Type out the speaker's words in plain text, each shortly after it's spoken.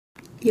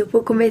E eu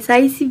vou começar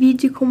esse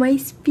vídeo com uma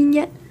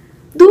espinha,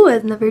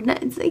 duas na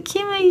verdade, isso aqui,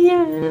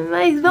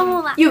 mas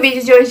vamos lá. E o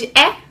vídeo de hoje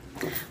é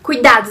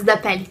cuidados da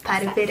pele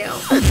para o verão.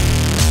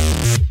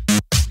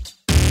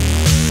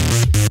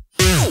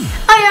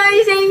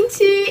 Oi,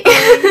 gente!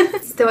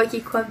 Estou aqui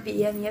com a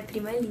Bia, minha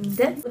prima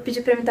linda. Ela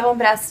pediu pra me dar um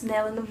abraço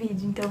nela no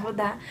vídeo, então eu vou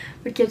dar,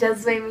 porque eu já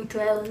zoei muito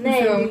ela,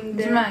 né,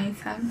 linda? Demais,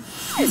 sabe?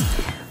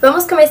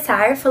 Vamos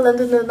começar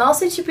falando do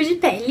nosso tipo de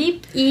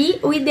pele e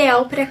o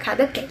ideal para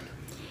cada pele.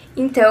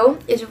 Então,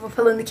 eu já vou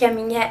falando que a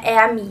minha é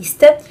a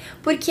mista,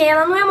 porque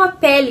ela não é uma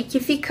pele que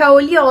fica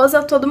oleosa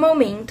a todo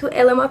momento,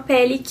 ela é uma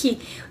pele que,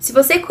 se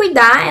você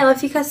cuidar, ela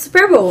fica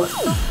super boa.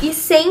 E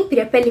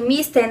sempre a pele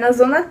mista é na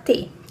zona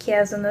T, que é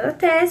a zona da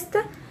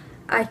testa,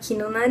 aqui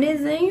no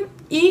narizinho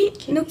e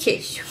no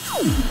queixo.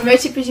 O meu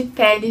tipo de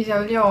pele já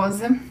é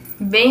oleosa,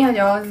 bem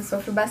oleosa,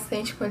 sofro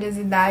bastante com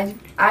oleosidade.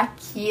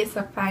 Aqui,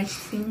 essa parte,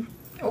 sim,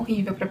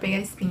 horrível pra pegar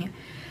espinha.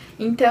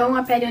 Então,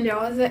 a pele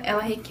oleosa,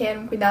 ela requer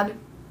um cuidado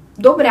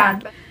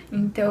dobrado.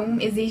 Então,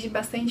 exige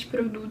bastante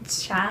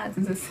produtos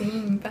chatos,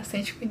 assim,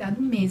 bastante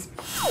cuidado mesmo.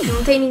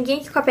 Não tem ninguém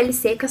aqui com a pele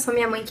seca, só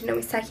minha mãe que não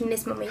está aqui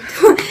nesse momento.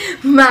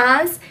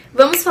 Mas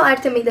vamos falar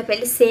também da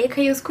pele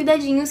seca e os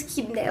cuidadinhos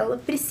que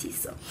dela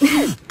precisam.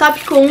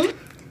 Tópico 1,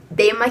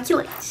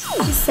 demaquilante,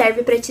 que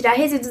serve para tirar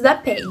resíduos da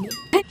pele.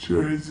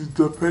 Tirar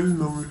resíduos da pele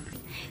não, meu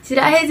filho.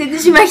 Tirar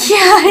resíduos de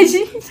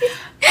maquiagem.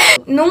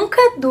 Nunca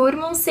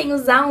durmam sem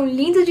usar um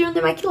lindo de um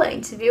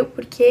demaquilante, viu?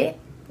 Porque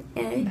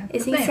é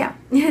essencial.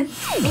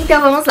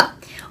 Então vamos lá.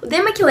 O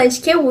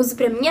demaquilante que eu uso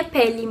pra minha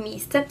pele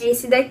mista é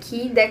esse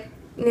daqui, da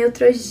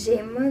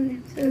Neutrogena.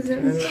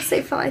 Eu não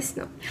sei falar esse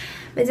nome.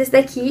 Mas esse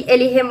daqui,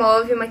 ele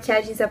remove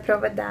maquiagens à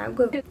prova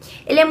d'água.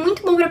 Ele é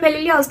muito bom pra pele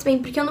oleosa também,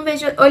 porque eu não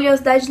vejo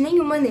oleosidade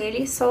nenhuma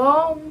nele,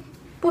 só um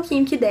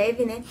pouquinho que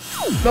deve, né?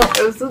 Bom,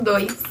 eu uso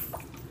dois,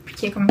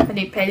 porque como eu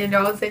falei, pele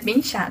oleosa é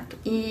bem chato.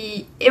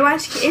 E eu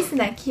acho que esse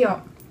daqui, ó,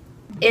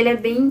 ele é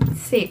bem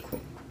seco.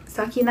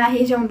 Só que na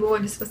região do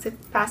olho, se você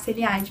passa,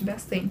 ele arde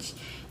bastante.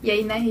 E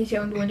aí na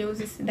região do olho eu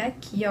uso esse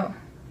daqui, ó,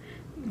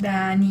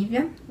 da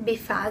Nivea.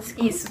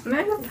 Bifásico. Isso,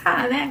 mas já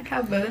tá, né,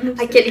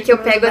 acabando. Aquele que eu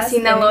pego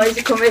assim na loja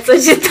e começo a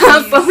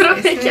agitar só pra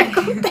ver o que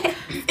acontece.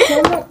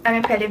 Como a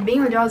minha pele é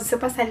bem oleosa, se eu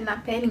passar ele na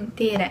pele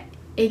inteira,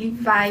 ele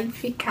vai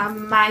ficar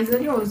mais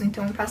oleoso.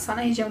 Então eu passo só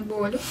na região do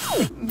olho.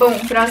 Bom,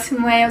 o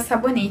próximo é o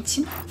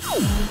sabonete. Eu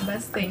uso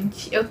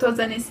bastante. Eu tô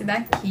usando esse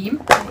daqui.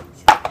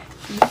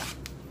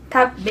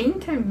 Tá bem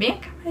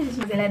acabadinho,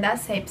 mas ele é da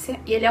Asepsia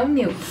e ele é o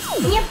neutro.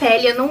 Minha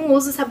pele eu não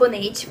uso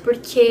sabonete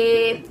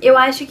porque eu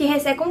acho que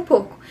resseca um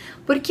pouco.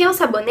 Porque o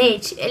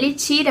sabonete, ele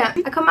tira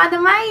a camada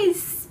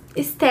mais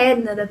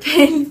externa da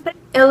pele.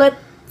 Ela é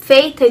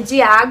feita de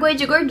água e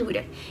de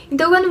gordura.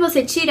 Então quando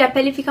você tira, a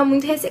pele fica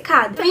muito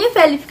ressecada. A minha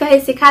pele fica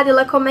ressecada,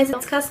 ela começa a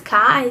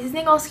descascar, esses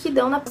negócios que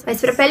dão na... Mas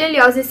pra pele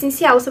oleosa é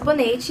essencial o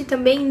sabonete,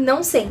 também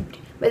não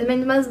sempre. Mais ou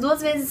menos umas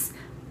 2 vezes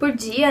por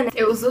dia, né?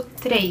 Eu uso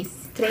 3.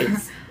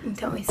 3.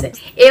 Então, isso aí.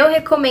 Eu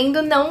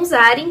recomendo não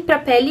usarem pra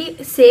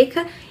pele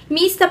seca.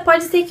 Mista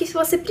pode ser que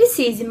você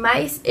precise,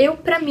 mas eu,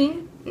 pra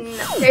mim,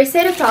 não.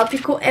 Terceiro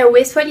tópico é o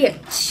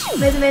esfoliante.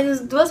 Mais ou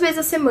menos 2 vezes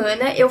a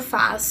semana eu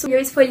faço. E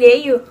eu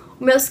esfolheio os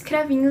meus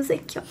cravinhos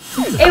aqui, ó.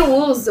 Eu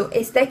uso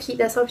esse daqui,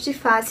 da Soft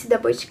Face, da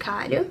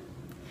Boticário.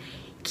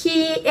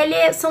 Que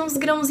são uns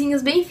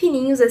grãozinhos bem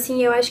fininhos,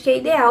 assim, eu acho que é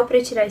ideal pra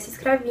tirar esses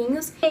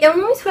cravinhos. Eu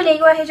não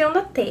esfolheio a região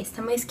da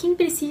testa, mas quem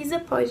precisa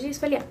pode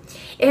esfoliar.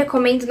 Eu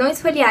recomendo não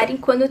esfoliarem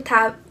quando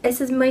tá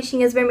essas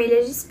manchinhas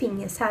vermelhas de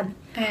espinha, sabe?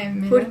 É,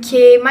 melhor.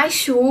 Porque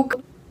machuca,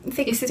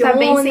 infecciona. E se tá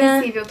bem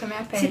sensível também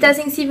a pele. Se tá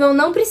sensível,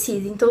 não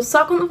precisa. Então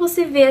só quando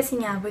você vê assim,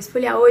 vou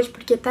esfoliar hoje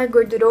porque tá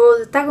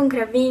gorduroso, tá com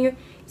cravinho,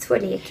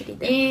 esfolheia,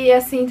 querida. E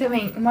assim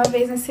também, uma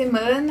vez na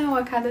semana ou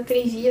a cada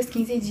 3 dias,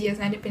 15 dias,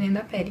 né? Dependendo da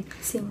pele.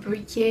 Sim.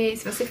 Porque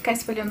se você ficar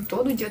esfoliando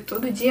todo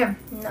dia...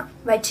 Não.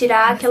 Vai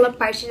tirar aquela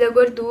parte da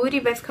gordura e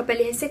vai ficar a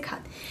pele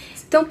ressecada.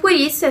 Então, por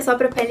isso, é só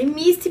pra pele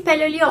mista e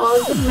pele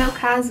oleosa. No meu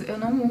caso, eu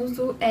não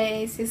uso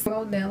esse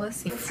esfoliante dela,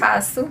 assim. Eu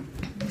faço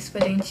um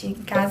esfoliante em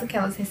casa,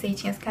 aquelas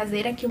receitinhas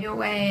caseiras, que o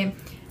meu é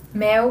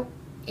mel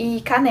e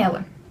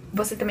canela.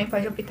 Você também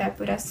pode optar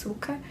por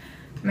açúcar,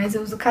 mas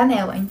eu uso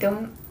canela.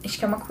 Então, acho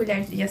que é uma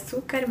colher de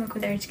açúcar, uma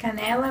colher de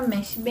canela,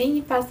 mexe bem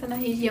e passa na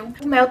região.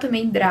 O mel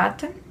também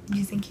hidrata,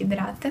 dizem que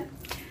hidrata.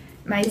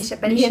 Mas deixa a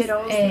pele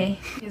cheirosa.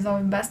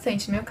 Resolve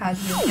bastante no meu caso.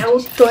 É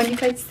o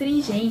tônico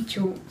adstringente,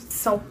 o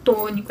sal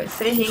tônico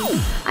adstringente.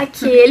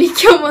 Aquele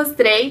que eu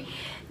mostrei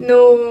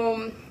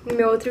no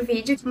meu outro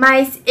vídeo.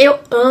 Mas eu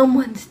amo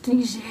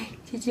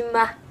adstringente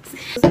demais.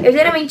 Eu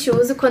geralmente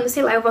uso quando,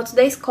 sei lá, eu volto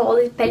da escola,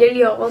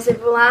 pele oleosa, eu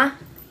vou lá,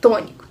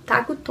 tônico,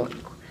 taco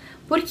tônico.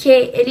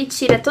 Porque ele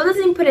tira todas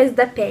as impurezas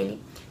da pele,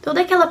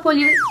 toda aquela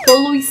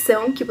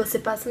poluição que você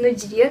passa no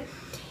dia.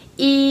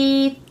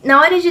 E na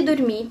hora de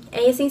dormir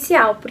é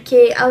essencial,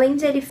 porque além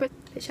de ele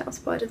fechar os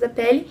poros da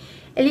pele,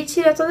 ele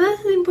tira todas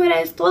as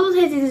impurezas, todos os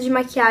resíduos de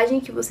maquiagem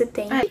que você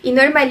tem e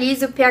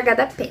normaliza o pH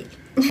da pele.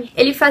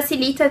 Ele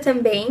facilita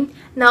também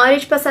na hora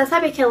de passar,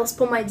 sabe aquelas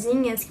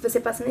pomadinhas que você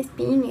passa na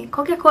espinha,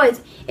 qualquer coisa.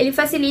 Ele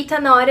facilita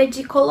na hora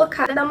de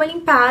colocar, dar uma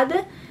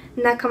limpada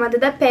na camada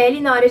da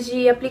pele, na hora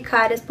de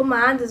aplicar as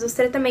pomadas, os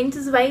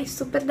tratamentos, vai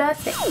super dar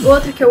certo. O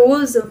outro que eu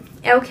uso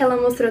é o que ela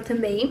mostrou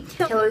também,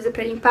 que ela usa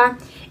pra limpar.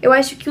 Eu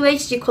acho que o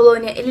leite de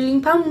colônia, ele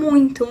limpa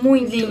muito,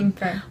 muito.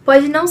 Limpa.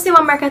 Pode não ser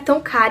uma marca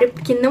tão cara,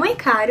 porque não é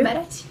caro.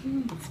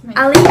 Baratinho.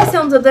 Além de ser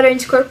um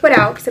desodorante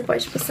corporal, que você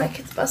pode passar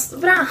aqui no espaço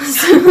do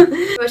braço.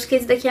 Eu acho que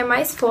esse daqui é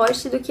mais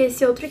forte do que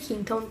esse outro aqui.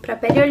 Então, pra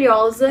pele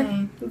oleosa,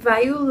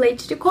 vai o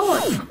leite de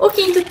colônia. O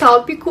quinto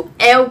tópico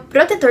é o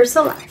protetor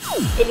solar.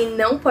 Ele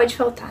não pode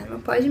faltar, não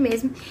pode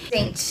mesmo.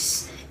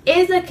 Gente,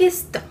 eis a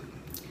questão.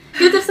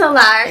 Filtro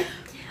solar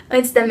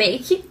antes da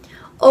make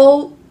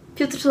ou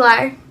filtro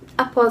solar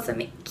após a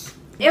make?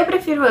 Eu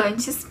prefiro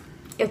antes.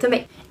 Eu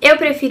também. Eu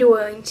prefiro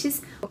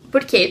antes,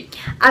 porque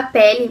a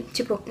pele,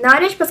 tipo, na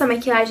hora de passar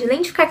maquiagem,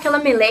 além de ficar aquela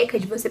meleca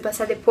de você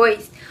passar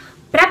depois,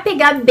 pra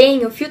pegar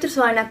bem o filtro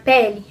solar na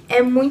pele,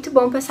 é muito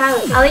bom passar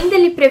antes. Além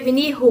dele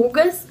prevenir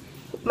rugas,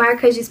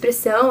 marcas de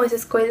expressão,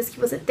 essas coisas que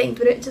você tem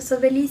durante a sua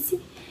velhice,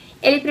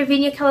 ele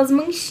previne aquelas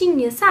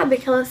manchinhas, sabe?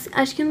 Aquelas,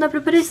 acho que não dá pra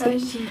parecer.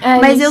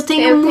 Mas eu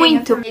tenho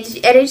muito.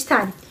 É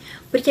hereditário.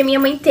 Porque minha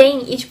mãe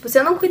tem, e tipo, se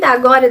eu não cuidar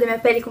agora da minha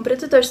pele com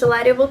protetor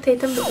solar, eu vou ter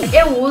também.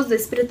 Eu uso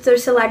esse protetor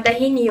solar da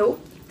Renew,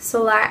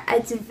 Solar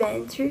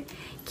Adventure,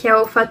 que é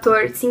o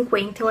fator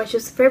 50, eu acho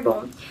super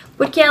bom.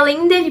 Porque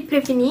além dele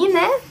prevenir,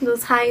 né,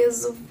 dos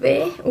raios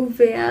UV,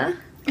 UVA,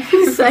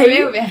 isso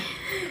aí,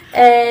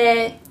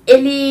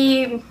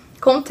 ele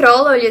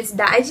controla a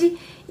oleosidade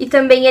e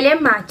também ele é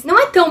mate. Não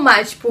é tão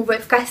mate, tipo, vai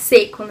ficar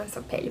seco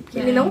nessa pele, porque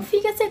ele não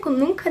fica seco,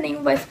 nunca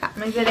nenhum vai ficar.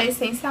 Mas ele é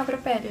essencial pra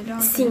pele,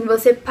 não? Sim,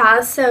 você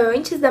passa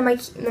antes da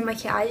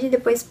maquiagem,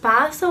 depois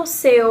passa o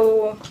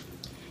seu...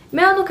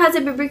 Meu, no caso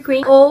é BB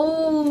Cream,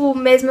 ou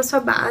mesmo a sua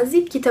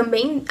base, que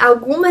também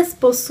algumas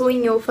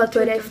possuem o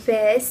fator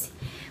FPS.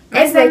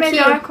 Mas essa é daqui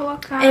melhor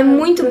colocar é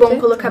muito protetor.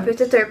 bom colocar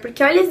protetor,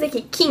 porque olha esse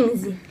daqui,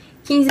 15.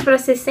 15 pra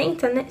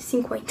 60, né?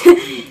 50.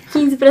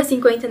 15 pra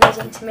 50, né,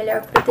 gente?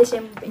 Melhor proteger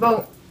muito bem.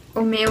 Bom,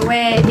 o meu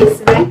é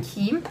esse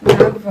daqui,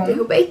 da Avon.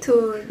 Derrubei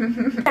tudo.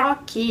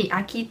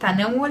 Aqui tá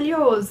não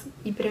oleoso.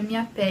 E pra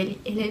minha pele,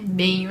 ele é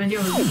bem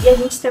oleoso. E a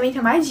gente também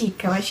tem uma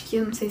dica. Eu acho que,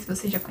 eu não sei se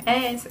vocês já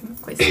conhecem, alguma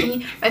coisa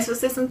assim. Mas se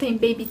vocês não tem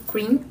baby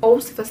cream, ou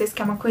se vocês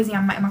querem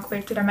uma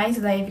cobertura mais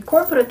leve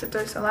com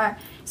protetor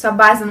solar, sua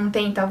base não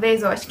tem,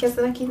 talvez, eu acho que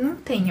essa daqui não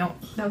tem, ó,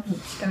 da Avon,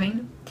 tá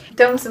vendo?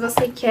 Então, se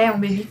você quer um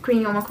baby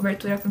cream ou uma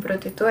cobertura com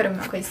protetor,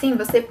 alguma coisa assim,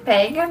 você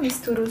pega,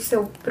 mistura o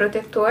seu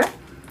protetor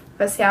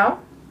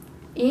facial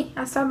e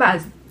a sua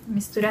base.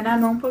 Mistura na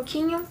mão um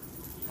pouquinho,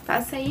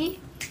 passa aí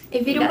e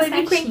vira um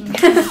baby cream.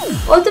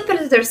 Outro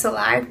protetor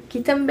solar,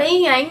 que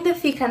também ainda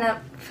fica na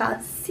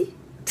face,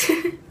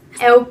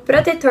 é o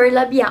protetor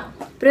labial.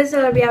 O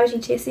protetor labial,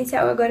 gente, é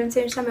essencial. Agora não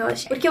sei onde tá meu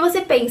achei. Porque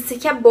você pensa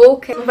que a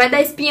boca não vai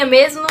dar espinha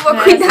mesmo, não vou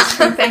cuidar.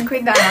 Não tem que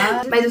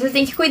cuidar. Mas você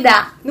tem que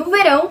cuidar no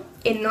verão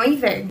e no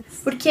inverno.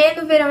 Por que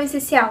no verão é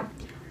essencial?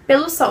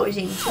 Pelo sol,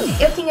 gente.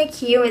 Eu tenho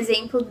aqui um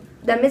exemplo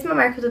da mesma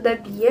marca do da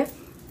Bia,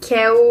 que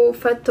é o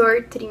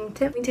fator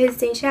 30, muito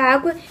resistente à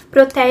água,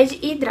 protege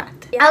e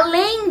hidrata.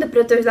 Além do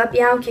protetor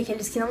labial, que é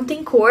aqueles que não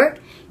tem cor,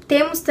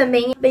 temos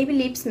também Baby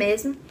Lips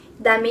mesmo,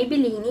 da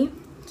Maybelline,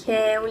 que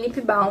é um lip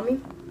balm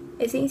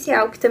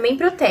essencial, que também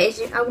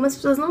protege. Algumas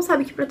pessoas não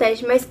sabem que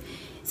protege, mas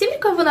sempre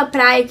que eu vou na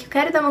praia, que eu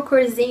quero dar uma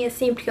corzinha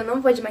assim, porque eu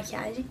não vou de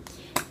maquiagem,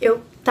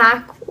 eu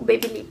taco o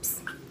Baby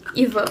Lips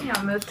e vamos.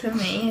 O meu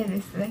também é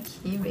desse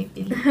daqui,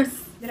 Baby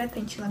Lips.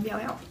 Hidratante labial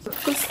é ótimo.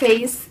 O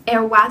 6 é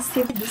o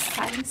ácido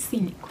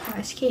salicílico, eu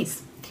acho que é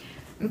isso.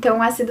 Então,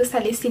 o ácido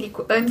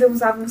salicílico, antes eu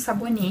usava um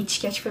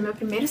sabonete, que acho que foi meu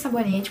primeiro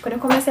sabonete. Quando eu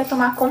comecei a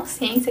tomar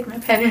consciência que minha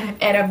pele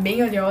era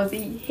bem oleosa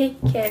e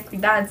requer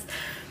cuidados,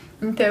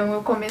 então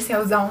eu comecei a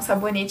usar um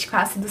sabonete com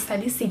ácido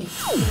salicílico.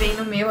 Vem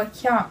no meu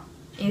aqui, ó,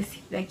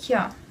 esse daqui,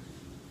 ó.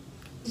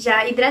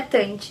 Já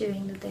hidratante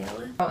vindo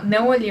dela. Ó,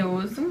 não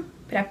oleoso,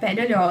 pra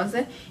pele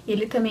oleosa.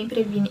 Ele também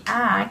previne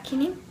a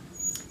acne.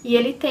 E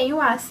ele tem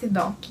o ácido,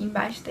 ó, aqui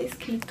embaixo tá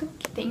escrito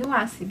que tem o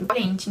ácido.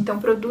 Gente, então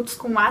produtos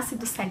com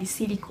ácido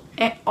salicílico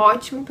é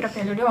ótimo pra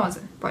pele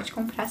oleosa. Pode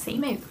comprar sem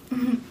medo.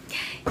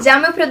 Já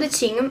o meu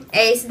produtinho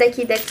é esse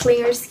daqui da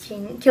Clean Your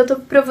Skin, que eu tô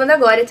provando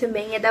agora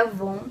também, é da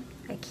Avon,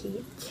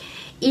 aqui.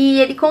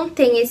 E ele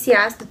contém esse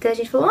ácido, até a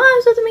gente falou,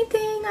 ah, eu também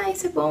tenho, ah,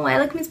 isso é bom.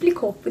 Ela que me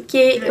explicou,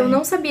 porque eu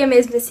não sabia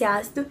mesmo desse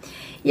ácido.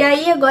 E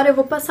aí agora eu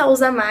vou passar a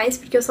usar mais,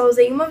 porque eu só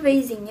usei uma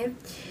vezinha.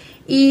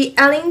 E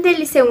além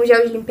dele ser um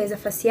gel de limpeza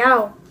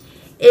facial,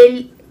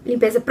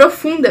 limpeza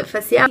profunda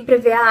facial,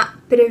 previne a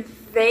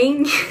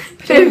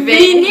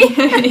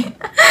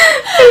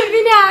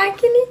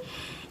acne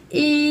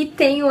e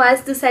tem o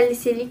ácido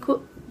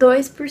salicílico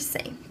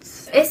 2%.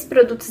 Esses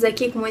produtos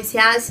aqui com esse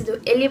ácido,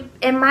 ele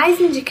é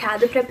mais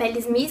indicado para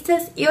peles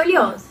mistas e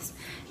oleosas.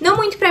 Não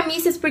muito pra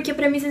mistas, porque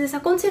pra mistas é só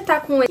quando você tá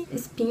com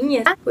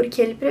espinhas,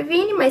 porque ele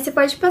previne, mas você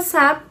pode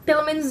passar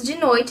pelo menos de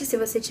noite, se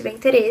você tiver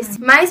interesse.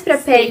 Mas pra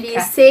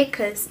peles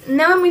secas,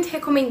 não é muito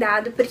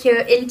recomendado, porque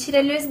ele tira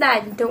a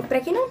oleosidade. Então,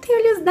 pra quem não tem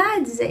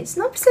oleosidade, gente,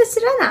 não precisa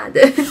tirar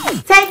nada.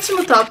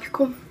 Sétimo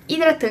tópico,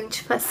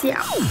 hidratante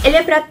facial. Ele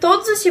é pra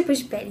todos os tipos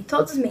de pele,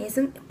 todos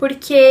mesmo,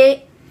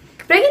 porque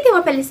Pra quem tem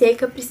uma pele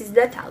seca, precisa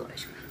hidratar,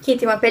 lógico. Quem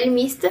tem uma pele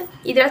mista,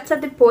 hidrata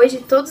depois de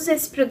todos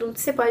esses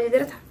produtos, você pode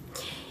hidratar.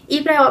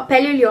 E pra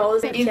pele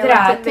oleosa, que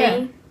ela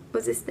também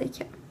usa esse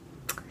daqui,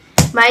 ó.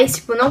 Mas,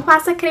 tipo, não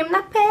passa creme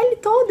na pele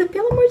toda,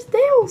 pelo amor de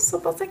Deus. Só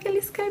passa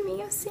aqueles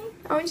creminhos assim,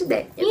 aonde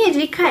der. Minha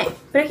dica é,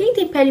 pra quem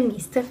tem pele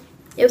mista,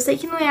 eu sei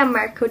que não é a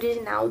marca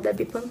original da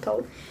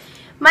Bepantol,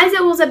 mas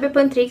eu uso a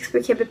Bepantrix,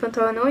 porque a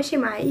Bepantol eu não achei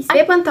mais.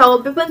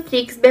 Bepantol,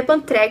 Bepantrix,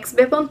 Bepantrex,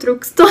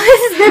 Bepantrux, todos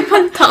esses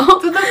Bepantol.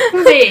 Tudo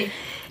com B.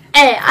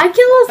 É,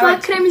 aquelas lá,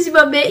 cremes de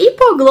babê,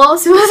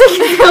 hipogloss, se você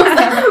quiser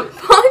usar,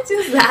 pode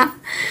usar.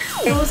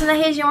 Eu uso na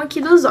região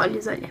aqui dos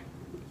olhos, olha.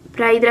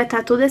 Pra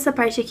hidratar toda essa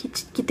parte aqui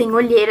que tem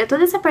olheira,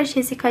 toda essa parte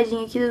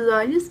ressecadinha aqui dos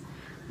olhos,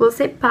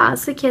 você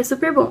passa, que é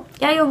super bom.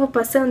 E aí eu vou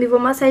passando e vou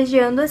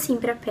massageando assim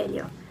pra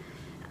pele, ó.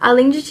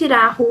 Além de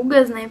tirar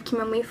rugas, né, porque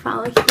minha mãe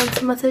fala que quando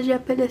você massageia a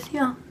pele assim,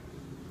 ó.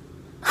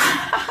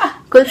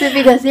 Quando você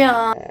fica assim,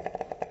 ó.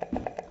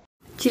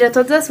 Tira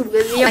todas as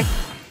rugas.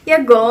 E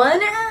agora,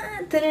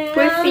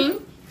 Por fim,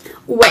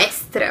 o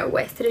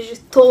extra de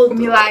todo. o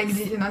milagre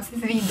de nossas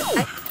vidas.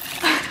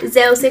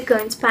 Seus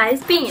secantes para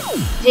espinha.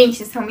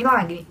 Gente, isso é um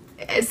milagre.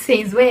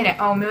 Sem zoeira,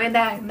 ó, o meu é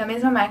da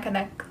mesma marca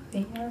da...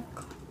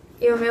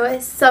 E o meu é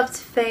Soft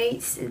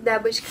Face da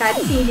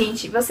Boticário. Sim,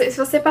 gente, se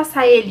você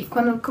passar ele,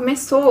 quando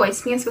começou a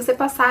espinha, se você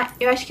passar,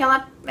 eu acho que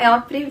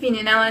ela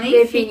previne, né? Ela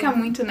nem fica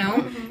muito,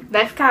 não.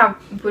 Vai ficar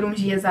por uns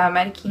dias a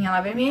marquinha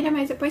lá vermelha,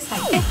 mas depois sai.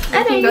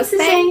 Era isso,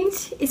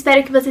 gente.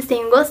 Espero que vocês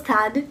tenham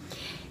gostado.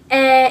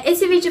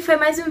 Esse vídeo foi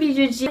mais um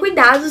vídeo de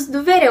cuidados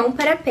do verão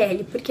para a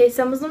pele, porque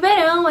estamos no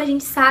verão, a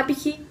gente sabe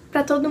que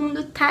pra todo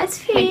mundo tá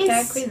difícil.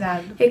 Requer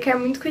cuidado. Requer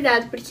muito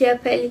cuidado, porque a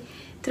pele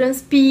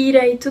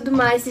transpira e tudo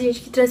mais. Tem gente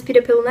que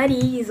transpira pelo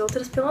nariz,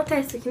 outras pela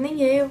testa, que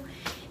nem eu.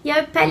 E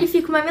a pele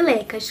fica uma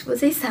meleca, acho que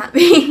vocês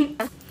sabem.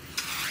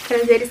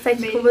 Prazer estar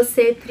aqui com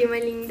você, prima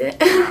linda.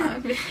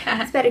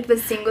 Obrigada. Espero que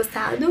vocês tenham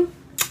gostado.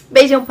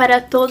 Beijão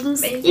para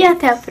todos e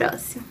até a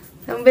próxima.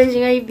 Então, um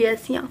beijinho aí, Bia,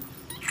 assim, ó.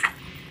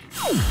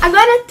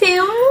 Agora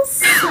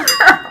temos...